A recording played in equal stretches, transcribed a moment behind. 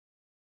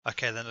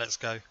Okay, then let's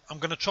go. I'm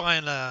going to try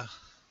and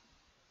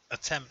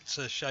attempt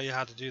to show you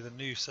how to do the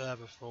new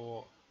server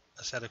for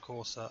Assetto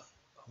Corsa.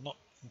 I'm not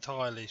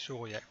entirely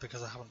sure yet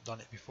because I haven't done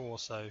it before,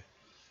 so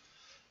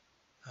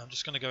I'm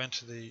just going to go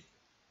into the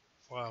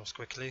files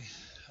quickly,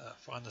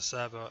 find the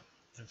server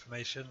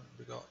information.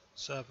 We've got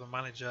server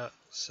manager,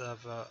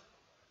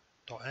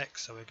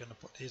 server.x, so we're going to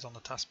put these on the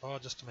taskbar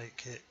just to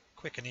make it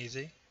quick and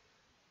easy.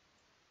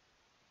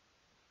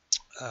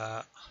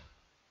 Let's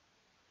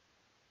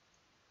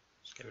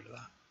get rid of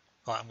that.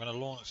 Right, I'm going to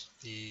launch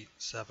the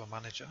server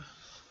manager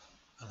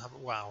and have it.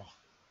 Wow,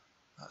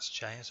 that's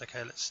changed.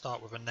 Okay, let's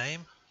start with a name.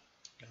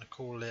 I'm going to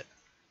call it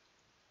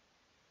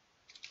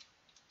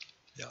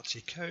the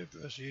RT code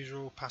as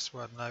usual.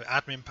 Password no.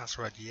 Admin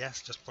password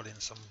yes. Just put in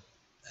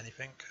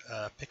anything.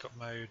 Pickup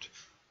mode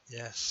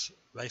yes.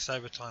 Race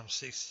overtime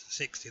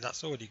 60.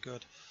 That's already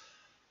good.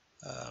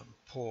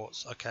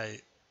 Ports. Okay.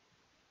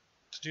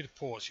 To do the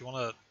ports, you want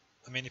to.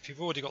 I mean, if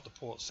you've already got the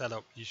port set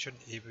up, you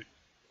shouldn't even.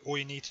 All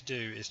you need to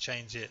do is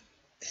change it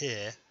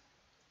here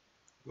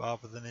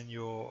rather than in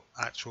your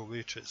actual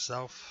router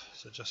itself.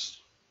 So just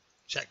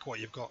check what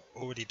you've got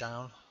already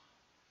down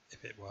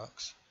if it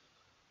works.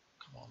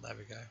 Come on, there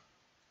we go.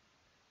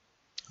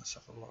 Let's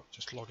have a look.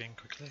 Just log in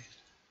quickly.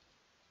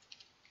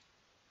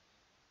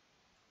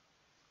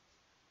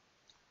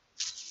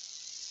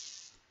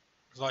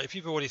 Like if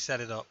you've already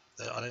set it up,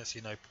 I don't see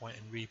no point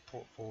in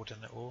report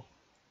forwarding it all.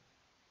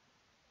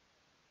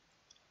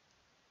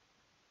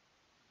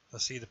 I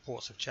see the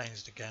ports have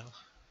changed again.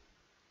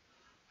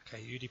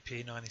 Okay,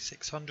 UDP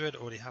 9600,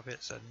 already have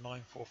it, so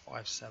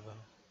 9457. I'm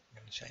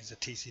going to change the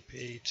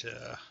TCP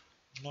to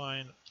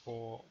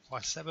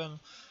 9457,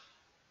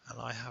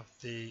 and I have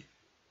the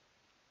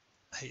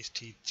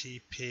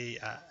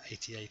HTTP at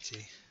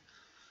 8080.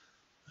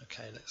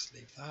 Okay, let's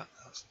leave that.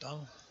 That's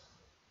done.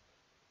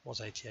 Was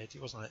 8080,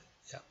 wasn't it?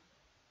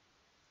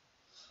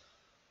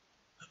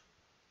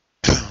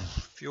 Yeah.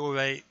 Fuel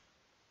rate.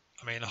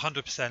 I mean,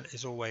 100%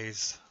 is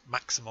always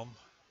maximum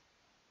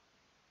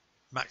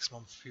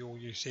fuel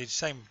usage.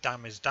 Same with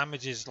damage.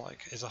 Damage is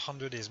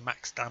 100 is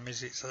max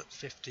damage. It's at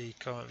 50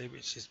 currently,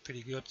 which is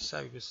pretty good.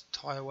 So is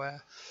tire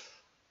wear.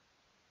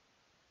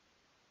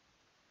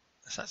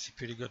 That's actually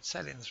pretty good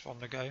settings from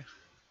the go.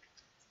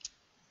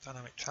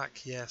 Dynamic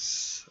track,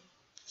 yes,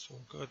 it's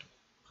all good.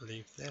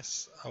 Leave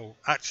this. Oh,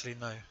 actually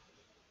no.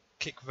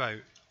 Kick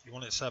vote. You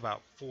want it so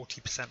about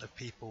 40% of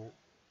people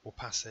will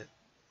pass it.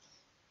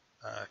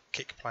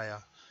 Kick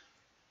player.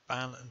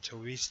 Ban until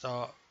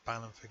restart.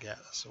 Ban and forget.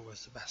 That's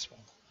always the best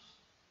one.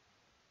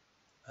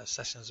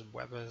 Sessions and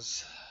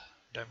weathers.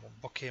 Don't want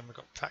booking. We've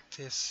got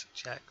practice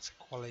checked.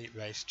 Quality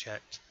race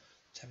checked.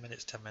 10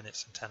 minutes, 10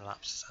 minutes, and 10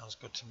 laps. Sounds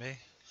good to me.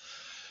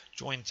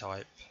 Join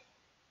type.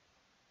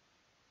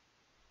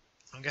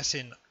 I'm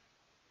guessing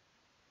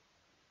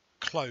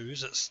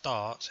close at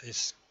start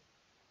is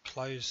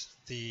close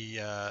the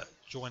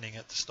joining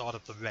at the start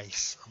of the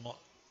race. I'm not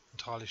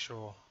entirely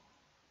sure.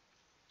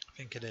 I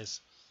think it is.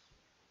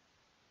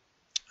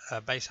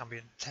 Base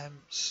ambient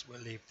temps. We'll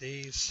leave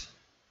these.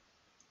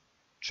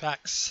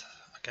 Tracks.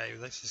 Okay,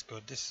 this is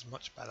good. This is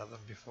much better than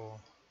before.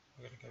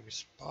 We're going to go with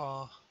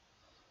Spa.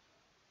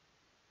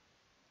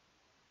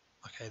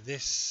 Okay,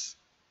 this.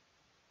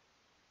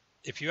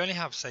 If you only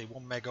have, say,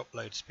 1 meg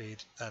upload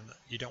speed, then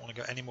you don't want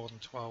to go any more than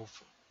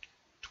 12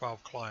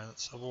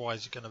 clients.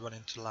 Otherwise, you're going to run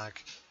into lag.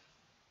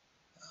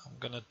 I'm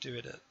going to do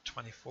it at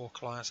 24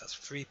 clients. That's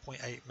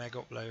 3.8 meg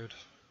upload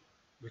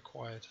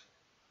required.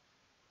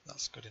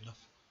 That's good enough.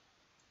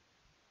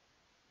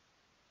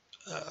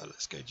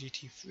 Let's go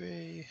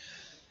GT3. If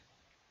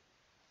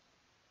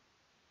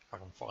I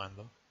can find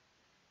them.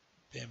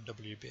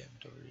 BMW.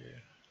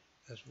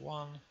 There's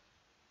one.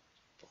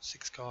 Put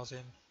 6 cars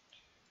in.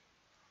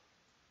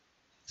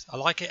 I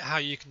like it how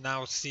you can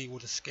now see all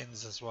the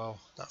skins as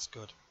well. That's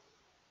good.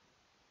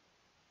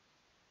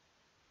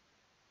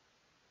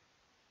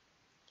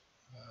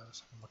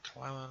 So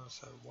McLaren.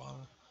 So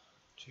 1,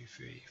 2,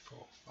 3,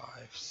 4,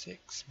 5,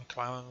 6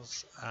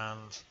 McLarens,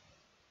 and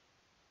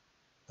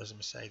there's a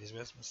Mercedes.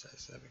 Where's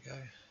Mercedes? There we go.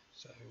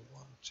 So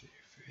 1, 2,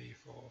 3,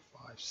 4,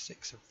 5,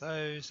 6 of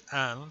those,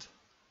 and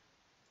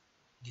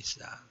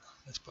Nissan.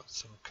 Let's put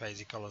some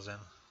crazy colours in.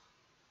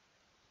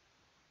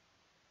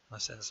 A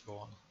sensible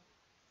one.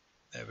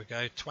 There we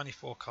go.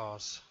 24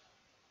 cars.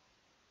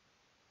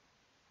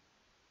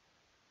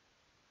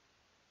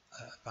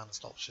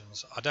 Advanced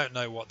options. I don't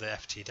know what the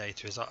FT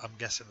data is. I'm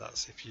guessing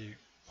that's if you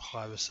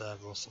hire a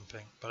server or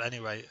something. But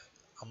anyway,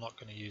 I'm not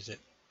going to use it.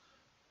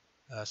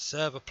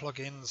 Server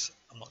plugins.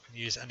 I'm not going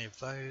to use any of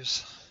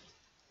those.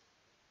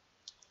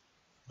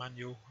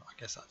 Manual. I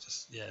guess that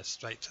just, yeah,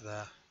 straight to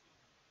there.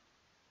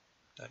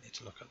 Don't need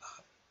to look at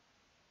that.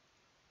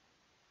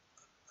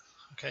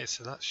 Okay,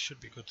 so that should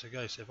be good to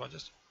go. So if I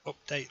just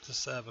update the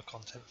server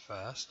content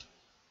first,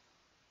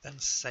 then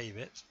save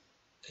it,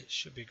 it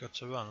should be good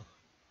to run.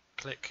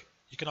 Click.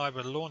 You can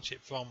either launch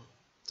it from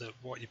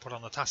what you put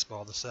on the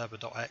taskbar, the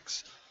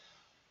server.x,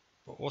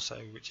 but also,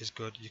 which is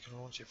good, you can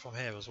launch it from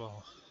here as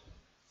well.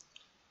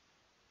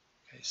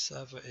 Okay,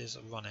 server is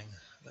running.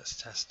 Let's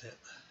test it.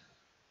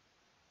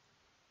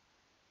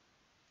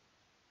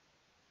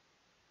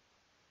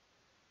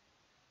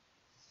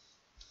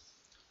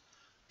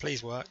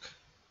 Please work.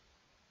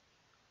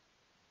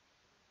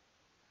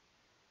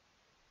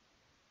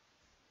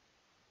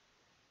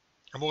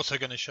 I'm also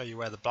going to show you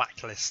where the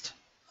blacklist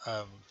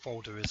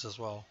folder is as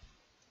well,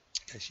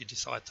 in case you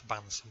decide to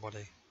ban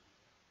somebody,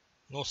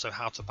 and also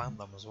how to ban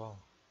them as well.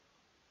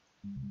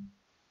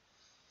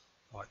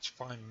 Right, to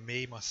find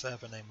me, my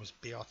server name was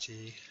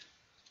BRT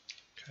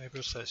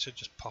Cobra, so it should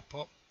just pop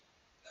up.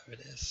 There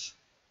it is.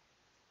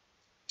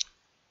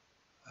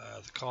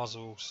 The cars are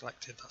all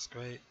selected, that's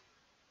great.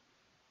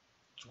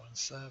 Join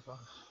server.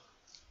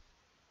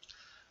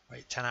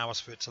 Wait 10 hours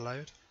for it to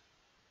load.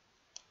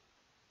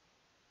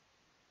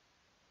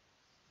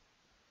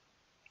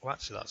 Well,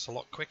 actually, that's a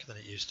lot quicker than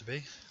it used to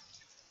be,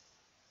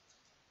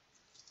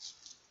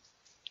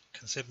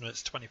 considering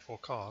it's 24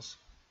 cars.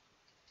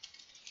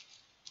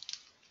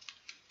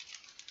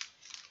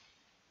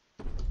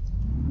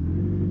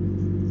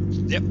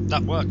 Yep,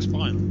 that works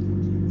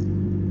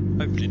fine.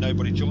 Hopefully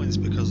nobody joins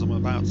because I'm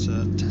about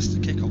to test the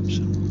kick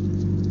option.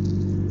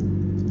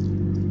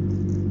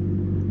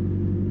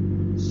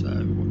 So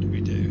what do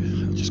we do?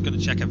 I'm just going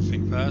to check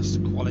everything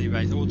first. Quality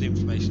rate, all the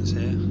information's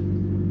here.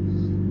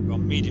 We're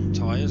on medium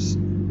tyres.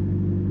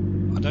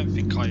 I don't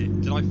think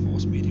did I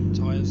force medium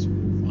tyres?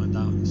 Find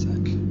out in a sec.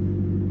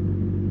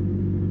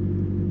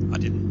 I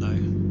didn't know.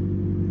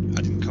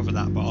 I didn't cover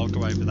that, but I'll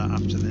go over that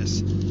after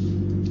this.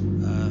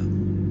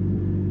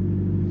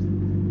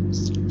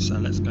 So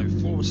let's go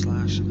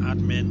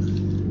 /admin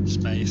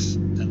space,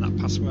 then that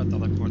password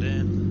that I put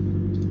in.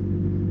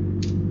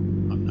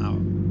 I'm now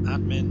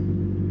admin,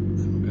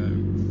 then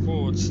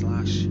we'll go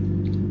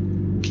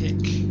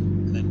 /kick,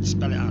 and then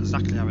spell it out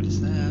exactly how it is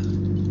there.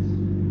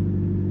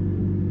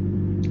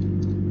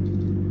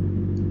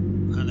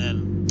 And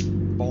then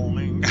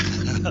bowling.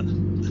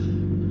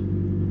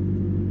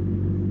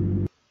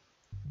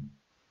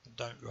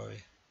 Don't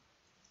worry.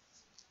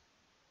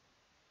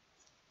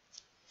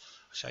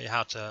 I'll show you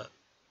how to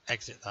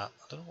exit that.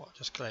 I don't know what I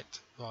just clicked.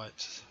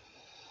 Right.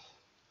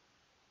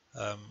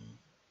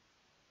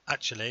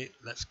 Actually,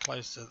 let's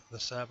close the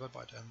server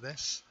by doing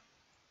this.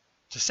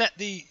 To set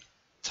the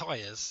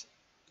tyres,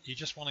 you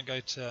just want to go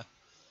to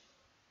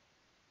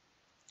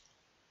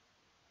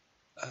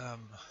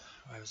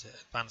where is it?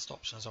 Advanced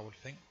options, I would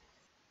think.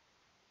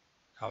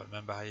 Can't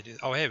remember how you do.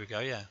 Oh, here we go.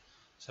 Yeah.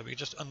 So we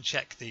just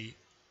uncheck the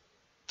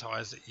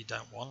tyres that you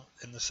don't want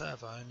in the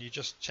server, and you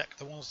just check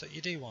the ones that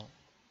you do want,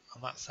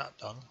 and that's that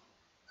done.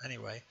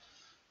 Anyway,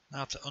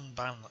 now to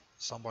unban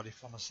somebody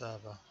from a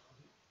server.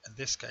 In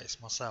this case,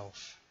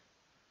 myself.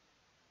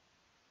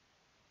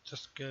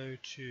 Just go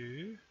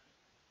to,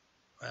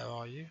 where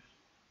are you?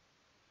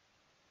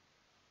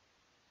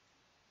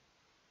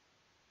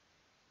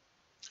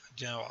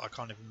 Do you know what? I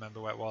can't even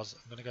remember where it was.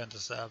 I'm going to go into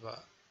server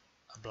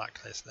and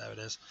blacklist. There it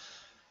is.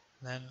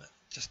 And then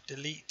just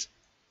delete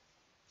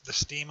the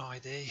Steam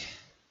ID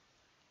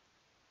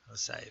and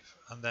save.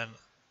 And then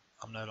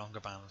I'm no longer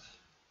banned.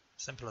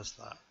 Simple as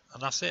that.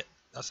 And that's it.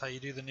 That's how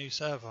you do the new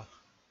server.